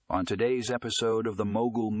On today's episode of the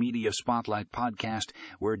Mogul Media Spotlight podcast,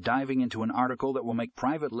 we're diving into an article that will make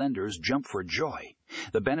private lenders jump for joy.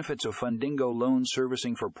 The benefits of Fundingo loan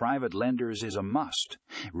servicing for private lenders is a must.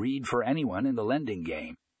 Read for anyone in the lending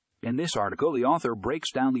game. In this article, the author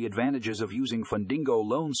breaks down the advantages of using Fundingo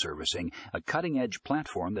loan servicing, a cutting-edge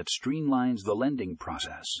platform that streamlines the lending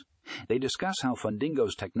process. They discuss how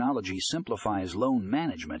Fundingo's technology simplifies loan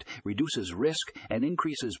management, reduces risk, and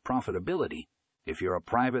increases profitability. If you're a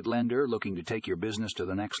private lender looking to take your business to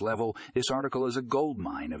the next level, this article is a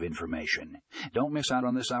goldmine of information. Don't miss out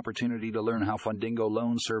on this opportunity to learn how Fundingo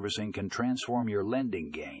loan servicing can transform your lending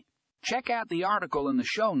game. Check out the article in the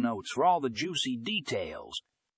show notes for all the juicy details.